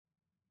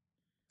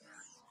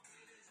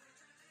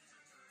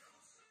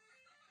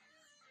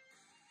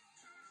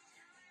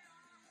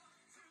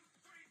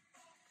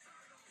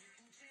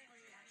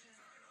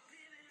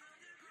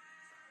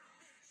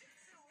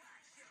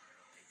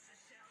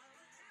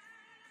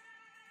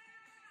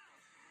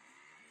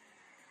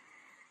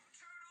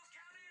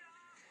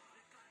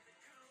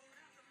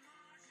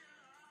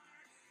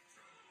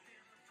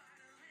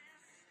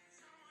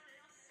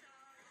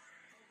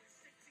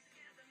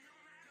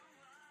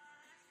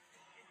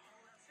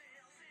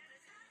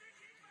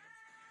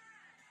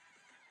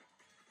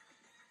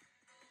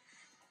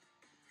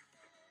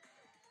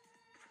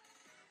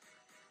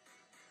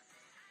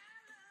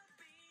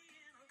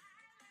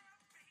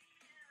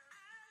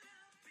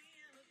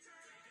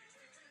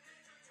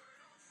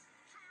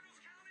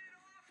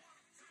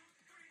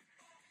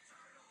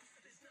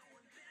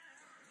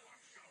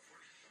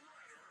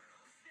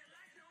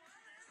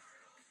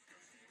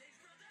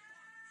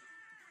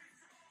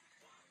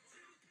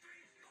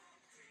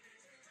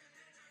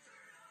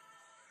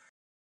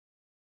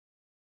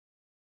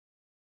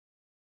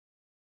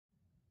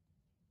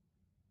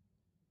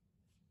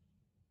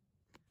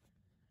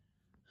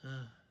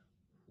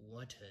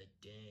What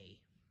a day.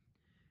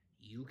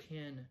 You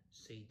can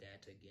say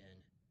that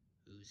again,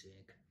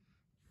 Uzik.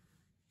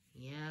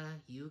 Yeah,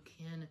 you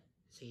can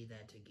say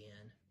that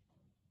again.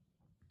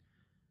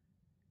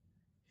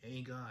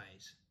 Hey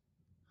guys.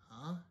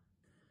 Huh?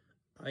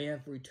 I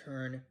have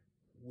returned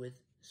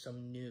with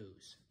some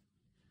news.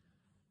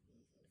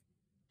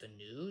 The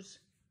news?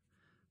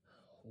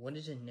 What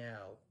is it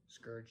now,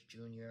 Scourge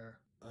Jr.?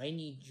 I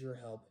need your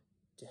help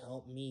to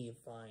help me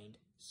find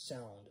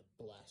Sound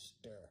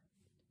Blaster.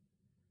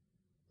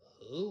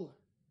 Who?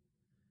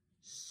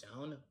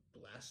 Sound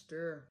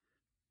Blaster?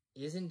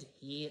 Isn't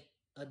he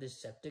a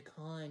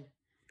Decepticon?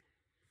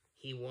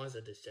 He was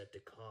a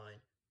Decepticon,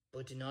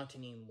 but not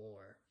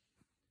anymore.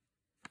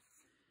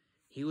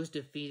 He was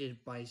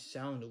defeated by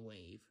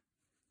Soundwave.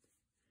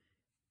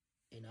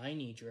 And I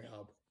need your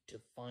help to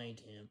find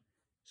him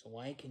so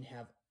I can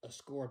have a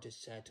score to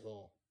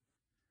settle.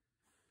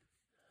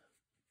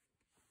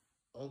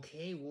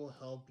 Okay, we'll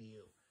help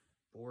you.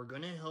 But we're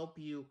gonna help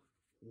you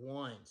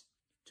once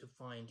to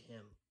find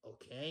him,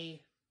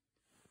 okay?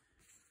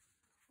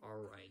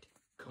 Alright,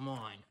 come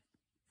on.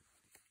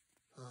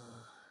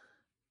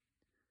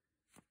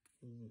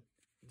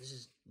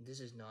 This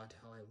is not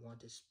how I want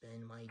to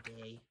spend my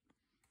day.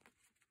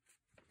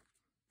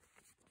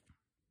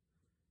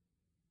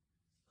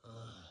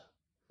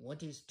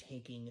 What is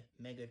taking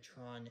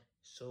Megatron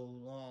so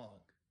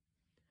long?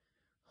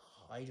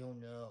 I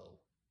don't know.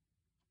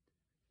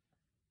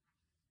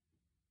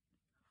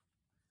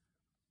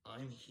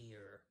 I'm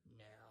here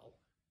now.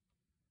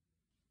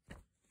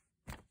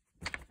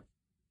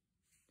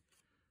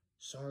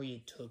 Sorry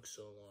it took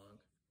so long.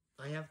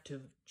 I have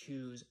to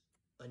choose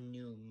a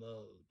new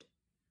mode.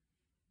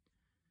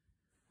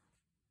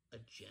 A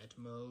jet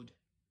mode?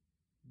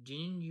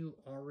 Didn't you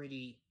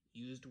already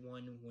use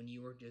one when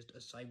you were just a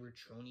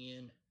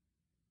Cybertronian?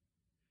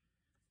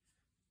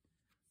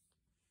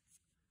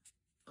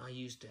 I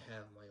used to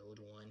have my old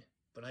one,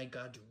 but I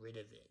got rid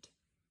of it.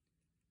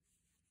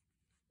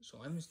 So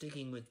I'm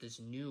sticking with this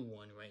new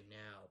one right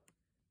now.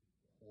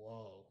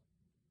 Whoa.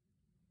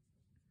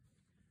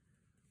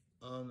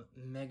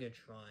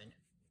 Megatron.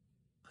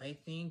 I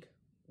think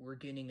we're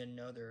getting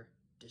another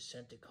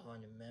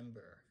Decepticon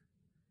member.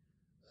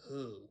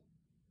 Who?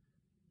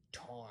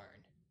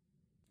 Tarn.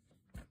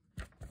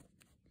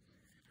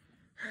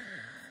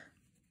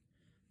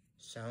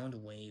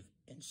 Soundwave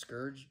and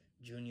Scourge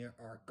Jr.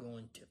 are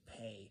going to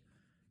pay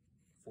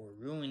for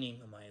ruining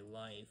my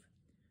life.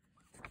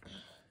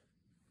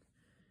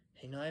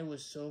 And I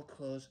was so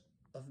close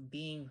of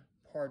being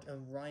part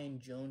of Ryan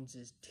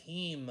Jones's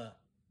team.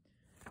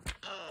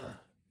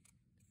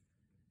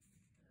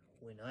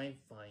 When I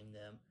find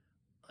them,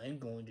 I'm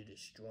going to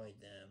destroy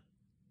them,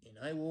 and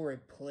I will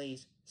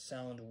replace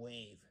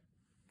Soundwave.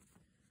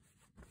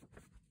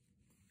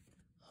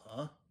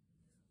 Huh?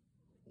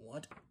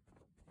 What?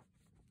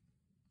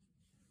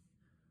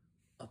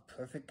 A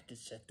perfect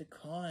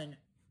Decepticon?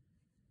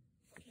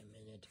 Wait a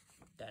minute,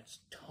 that's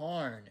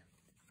Tarn,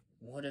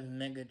 one of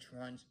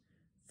Megatron's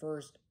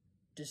first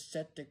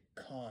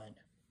Decepticon.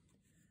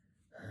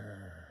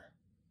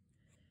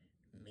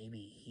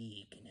 Maybe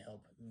he can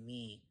help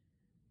me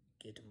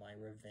get my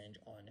revenge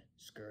on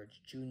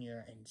Scourge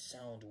Jr. and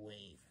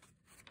Soundwave.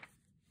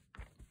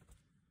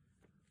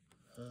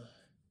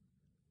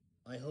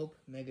 I hope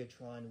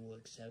Megatron will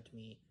accept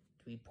me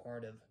to be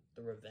part of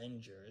the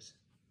Revengers.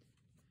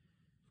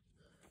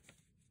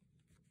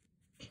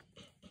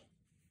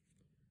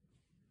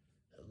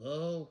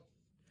 Hello?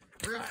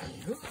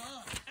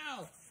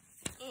 Ow!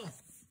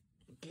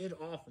 Get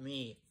off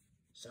me!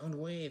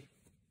 Soundwave!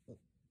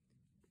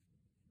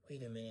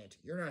 Wait a minute,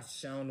 you're not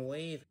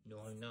Soundwave?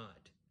 No, I'm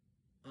not.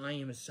 I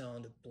am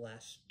Sound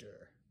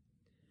Blaster.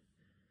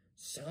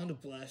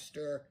 Sound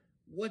Blaster?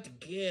 What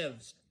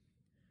gives?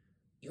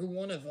 You're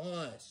one of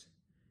us.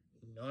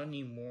 Not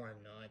anymore,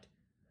 I'm not.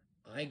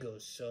 I go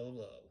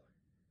solo.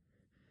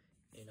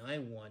 And I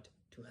want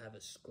to have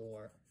a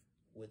score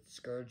with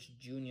Scourge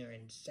Jr.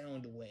 and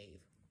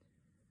Soundwave.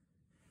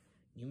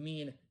 You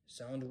mean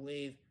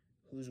Soundwave,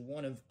 who's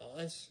one of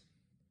us?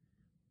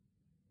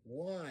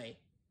 Why?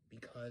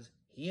 Because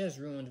he has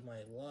ruined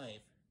my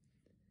life.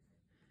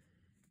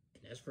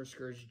 And as for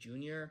Scourge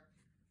Jr.,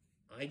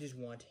 I just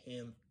want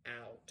him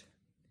out.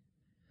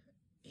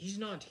 He's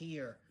not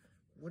here.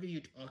 What are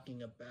you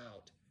talking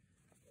about?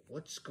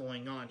 What's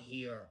going on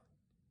here?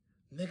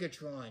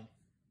 Megatron!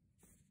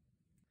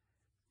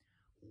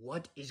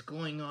 What is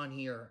going on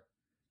here?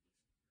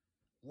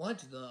 What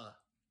the?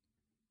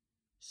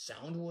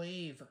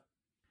 Soundwave?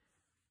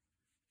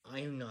 I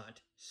am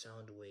not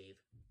Soundwave.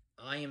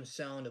 I am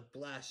Sound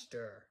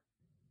Blaster.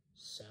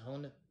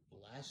 Sound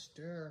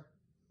Blaster?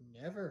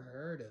 Never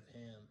heard of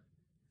him.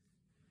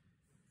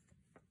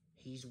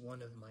 He's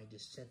one of my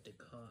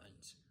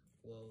Decepticons.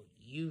 Well,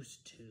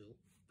 used to,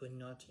 but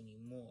not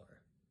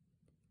anymore.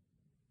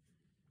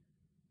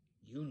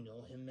 You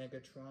know him,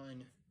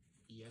 Megatron?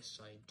 Yes,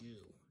 I do.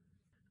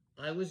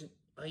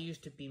 I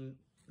used to be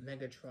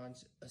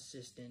Megatron's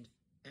assistant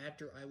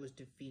after I was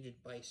defeated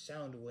by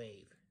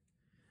Soundwave.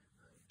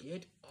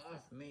 Get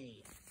off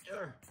me.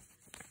 Urgh.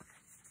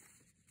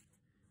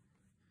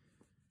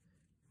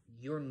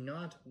 You're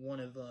not one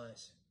of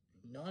us.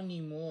 Not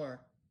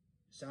anymore,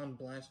 Sound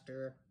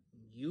Blaster.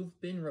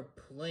 You've been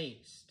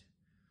replaced.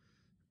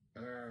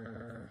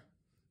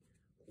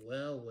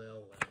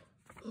 Well.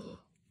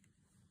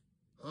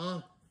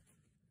 Huh?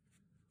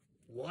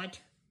 What?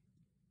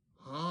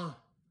 Huh?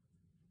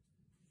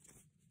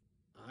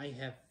 I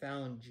have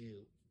found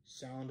you,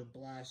 Sound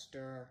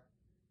Blaster.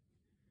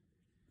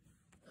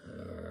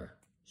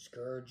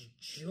 Scourge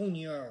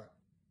Jr.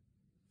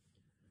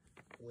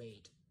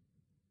 Wait.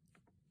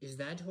 Is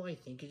that who I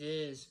think it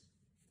is?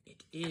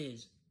 It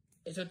is.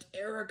 It's a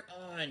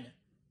Terracon!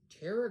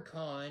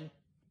 Terracon?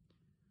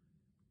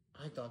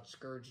 I thought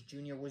Scourge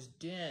Jr. was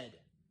dead.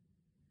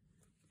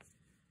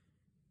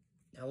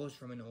 That was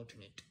from an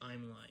alternate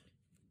timeline.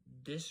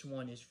 This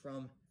one is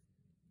from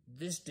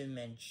this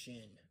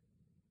dimension.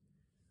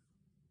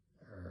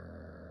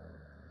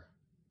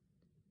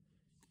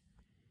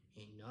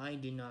 And I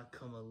did not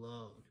come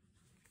alone.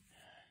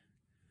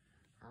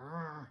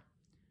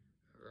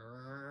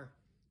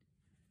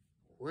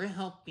 We're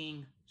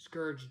helping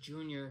Scourge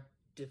Jr.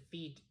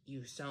 defeat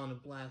you,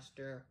 Sound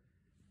Blaster.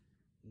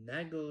 And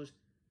that goes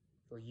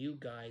for you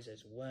guys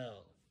as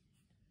well.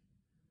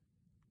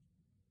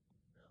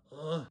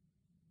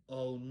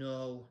 Oh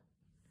no.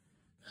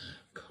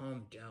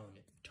 Calm down,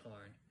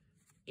 Tarn.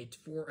 It's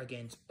 4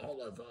 against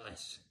all of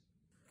us.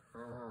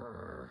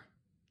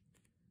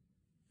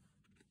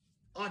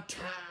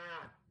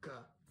 Attack!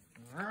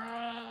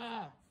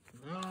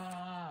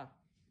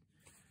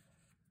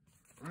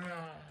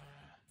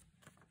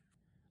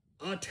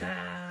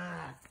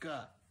 Attack!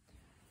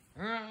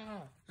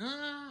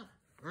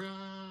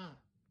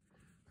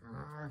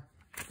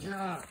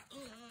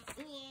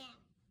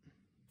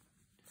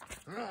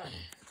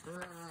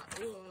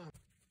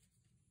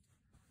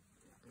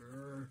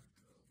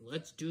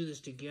 Let's do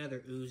this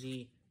together,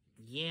 Uzi.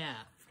 Yeah.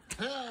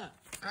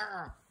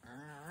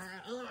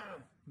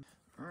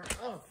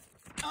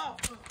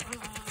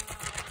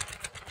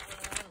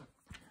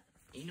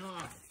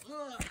 Enough.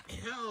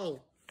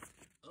 Hell.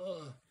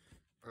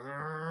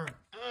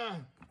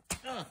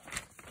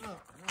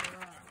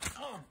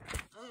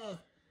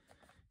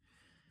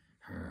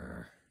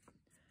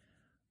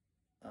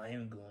 I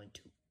am going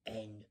to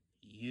end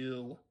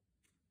you.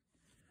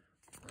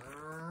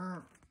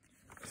 Huh?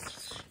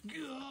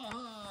 You're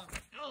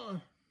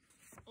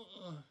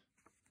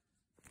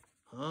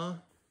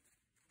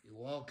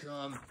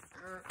welcome.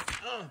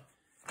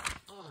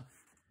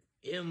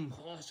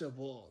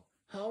 Impossible.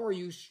 How are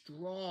you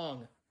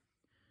strong?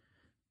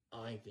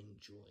 I've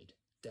enjoyed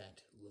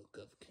that look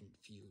of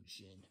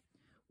confusion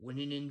when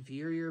an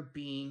inferior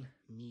being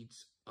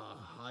meets a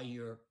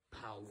higher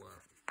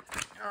power.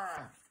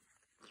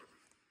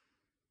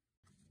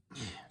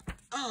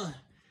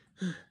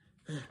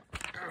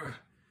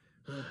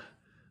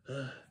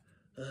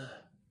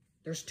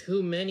 There's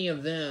too many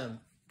of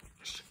them.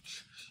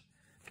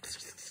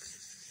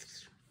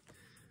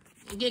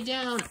 Get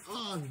down.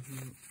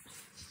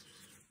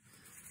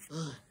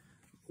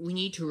 We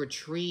need to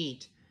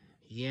retreat.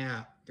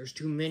 Yeah, there's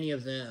too many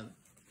of them.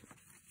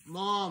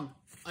 Mom,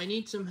 I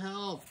need some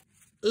help.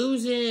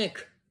 Uzik!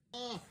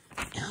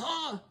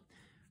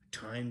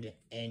 Time to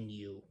end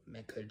you,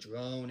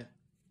 Mechadrone.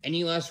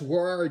 Any last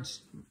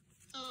words?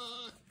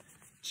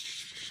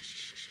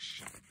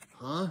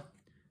 Huh?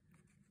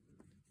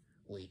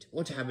 Wait,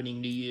 what's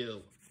happening to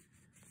you?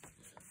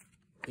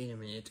 Wait a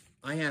minute.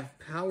 I have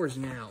powers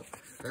now.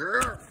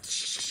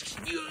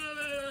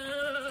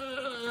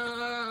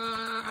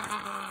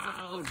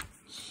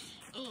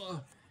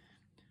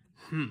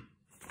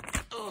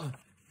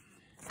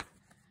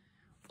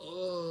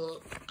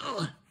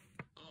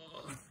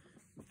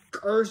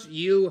 Curse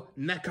you,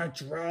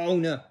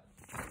 Mechadrone!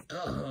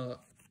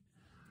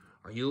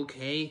 Are you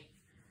okay?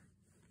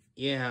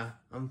 Yeah,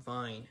 I'm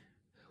fine.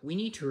 We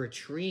need to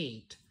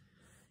retreat.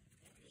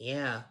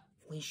 Yeah,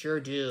 we sure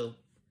do.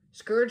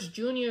 Scourge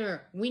Jr.,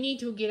 we need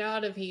to get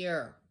out of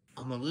here.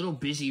 I'm a little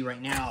busy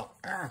right now.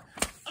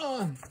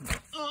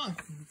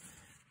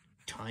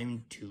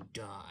 Time to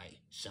die,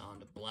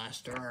 Sound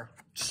Blaster.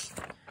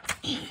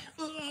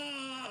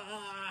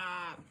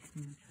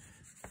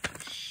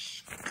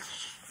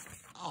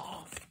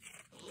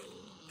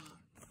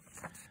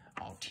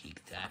 I'll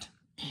take that.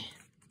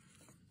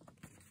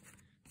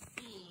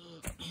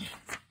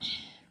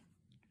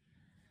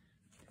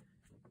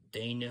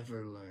 They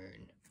never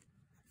learn.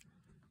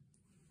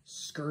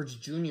 Scourge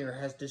Jr.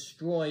 has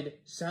destroyed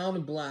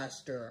Sound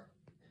Blaster.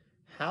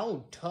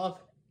 How tough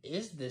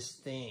is this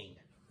thing?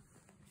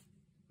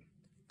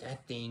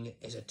 That thing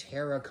is a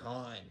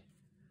Terracon.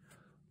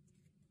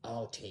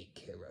 I'll take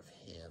care of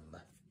him.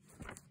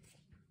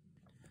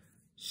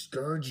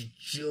 Scourge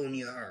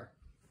Jr.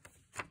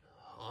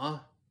 Huh?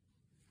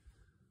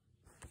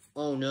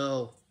 Oh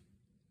no.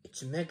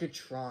 It's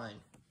Megatron.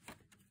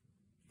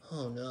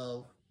 Oh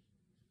no.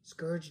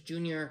 Scourge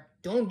Jr.,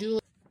 don't do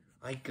it.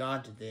 I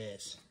got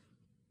this.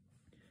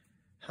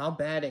 How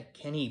bad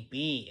can he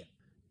be?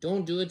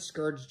 Don't do it,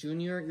 Scourge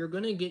Jr. You're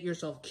gonna get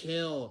yourself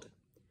killed.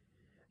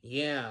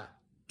 Yeah,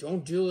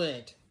 don't do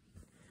it.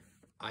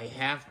 I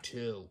have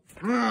to.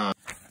 How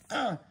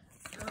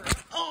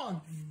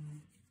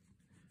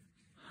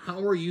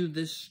are you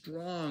this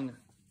strong?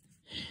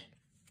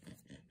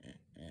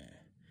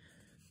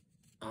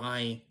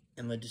 I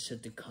am a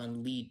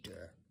Decepticon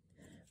leader.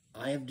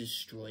 I have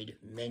destroyed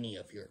many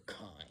of your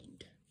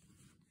kind.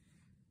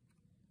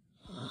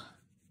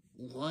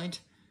 What?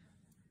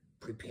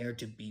 Prepare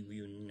to be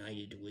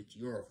reunited with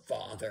your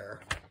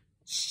father.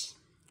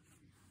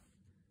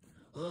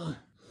 Oh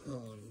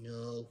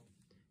no.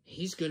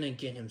 He's gonna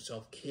get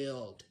himself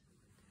killed.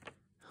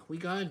 We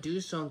gotta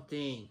do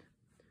something.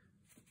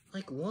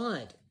 Like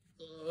what?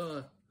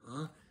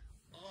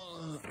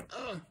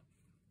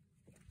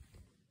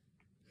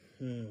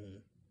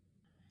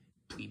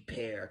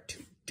 Prepare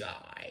to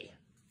die.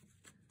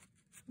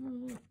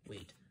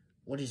 Wait,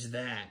 what is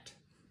that?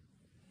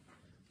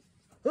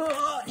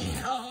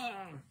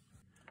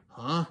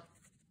 Huh?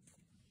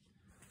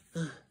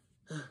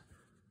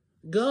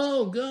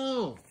 Go,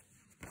 go!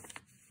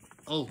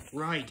 Oh,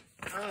 right.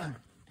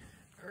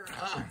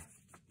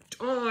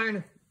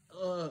 Darn!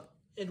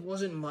 It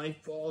wasn't my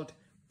fault.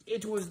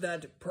 It was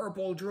that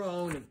purple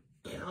drone.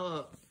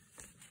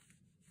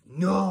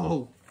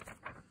 No!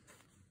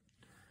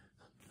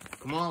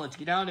 Come on, let's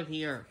get out of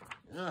here.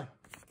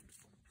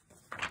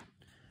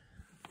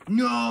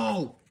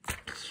 No!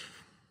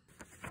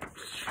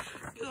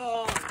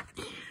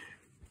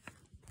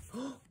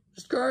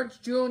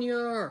 Scourge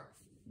Jr.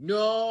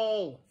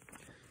 No!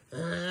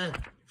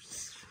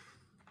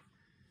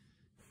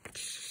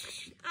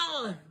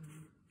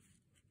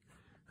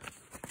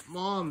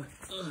 Mom,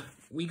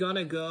 we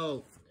gotta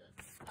go.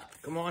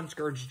 Come on,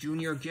 Scourge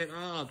Jr., get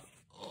up.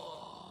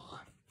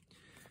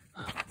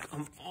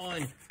 Come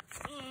on.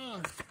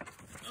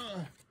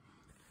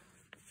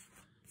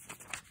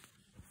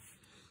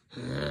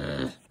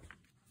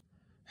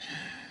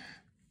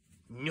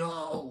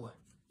 No!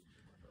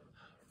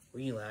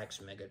 Relax,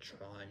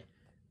 Megatron.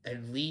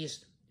 At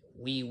least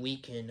we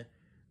weaken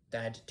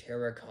that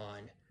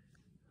Terracon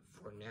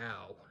for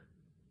now.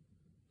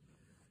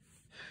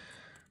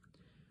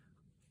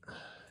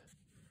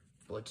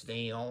 But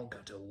they all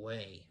got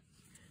away.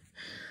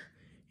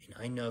 And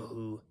I know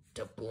who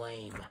to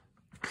blame.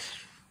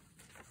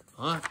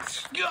 Huh?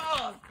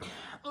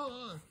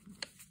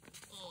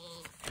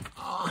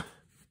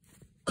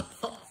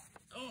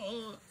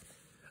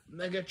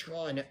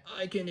 Megatron,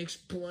 I can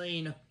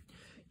explain.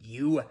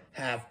 You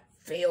have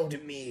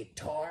failed me,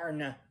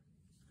 Tarn.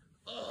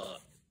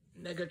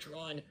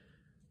 Megatron,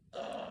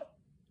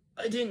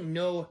 I didn't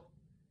know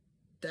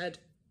that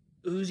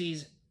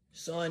Uzi's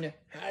son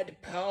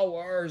had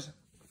powers.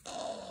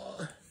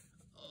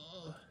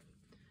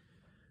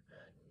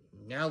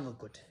 Now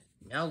look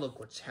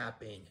what's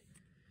happened.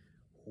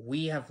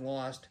 We have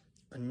lost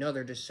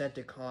another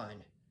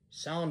Decepticon,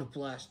 Sound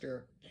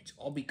Blaster. It's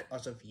all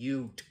because of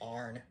you,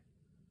 Tarn.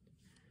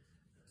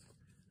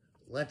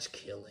 Let's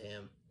kill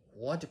him.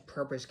 What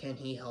purpose can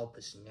he help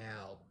us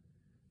now?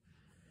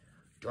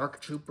 Dark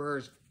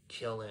Troopers,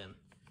 kill him.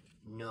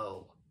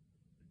 No.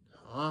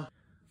 Huh?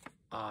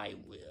 I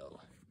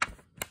will.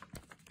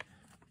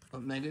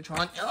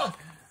 Megatron.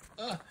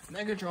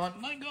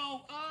 Megatron, let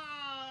go.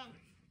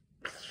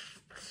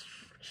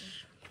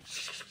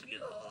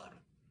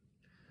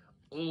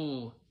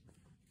 Ooh.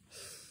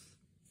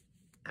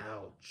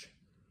 Ouch.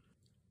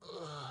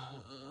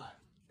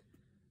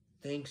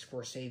 Thanks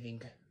for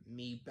saving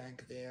me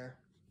back there.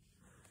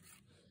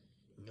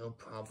 No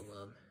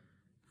problem.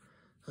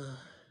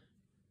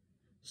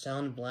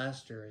 Sound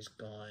Blaster is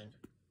gone.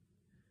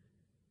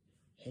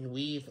 And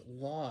we've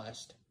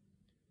lost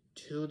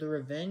to the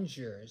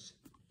Revengers.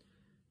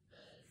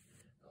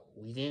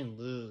 We didn't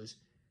lose.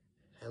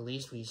 At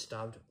least we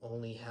stopped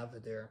only half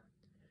of their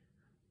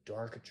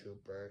Dark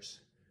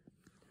Troopers.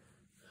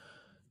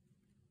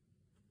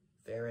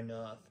 Fair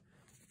enough.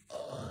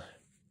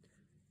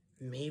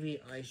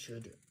 Maybe I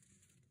should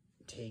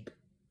take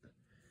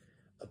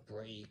a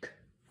break.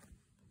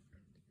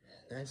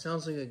 That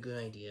sounds like a good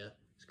idea,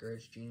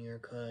 Scourge Jr.,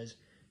 because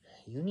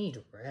you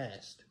need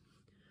rest.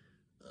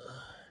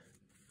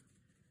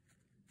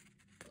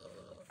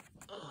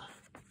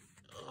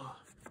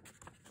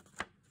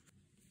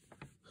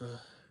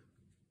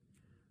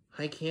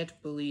 I can't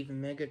believe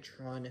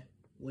Megatron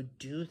would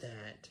do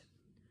that.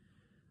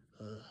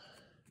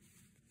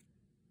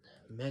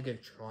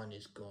 Megatron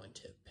is going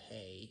to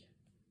pay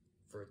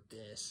for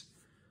this.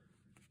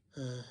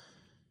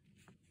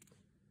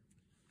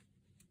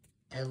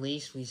 At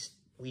least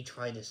we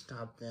tried to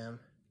stop them.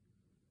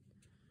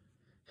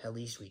 At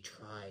least we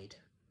tried.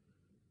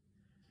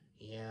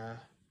 Yeah.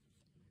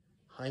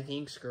 I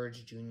think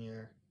Scourge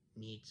Jr.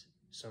 needs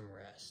some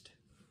rest.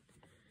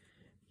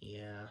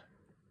 Yeah.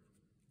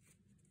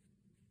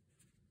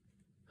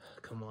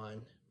 Come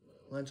on.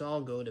 Let's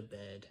all go to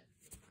bed.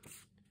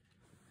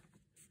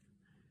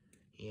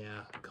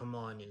 Yeah, come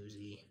on,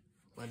 Uzi.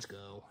 Let's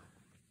go.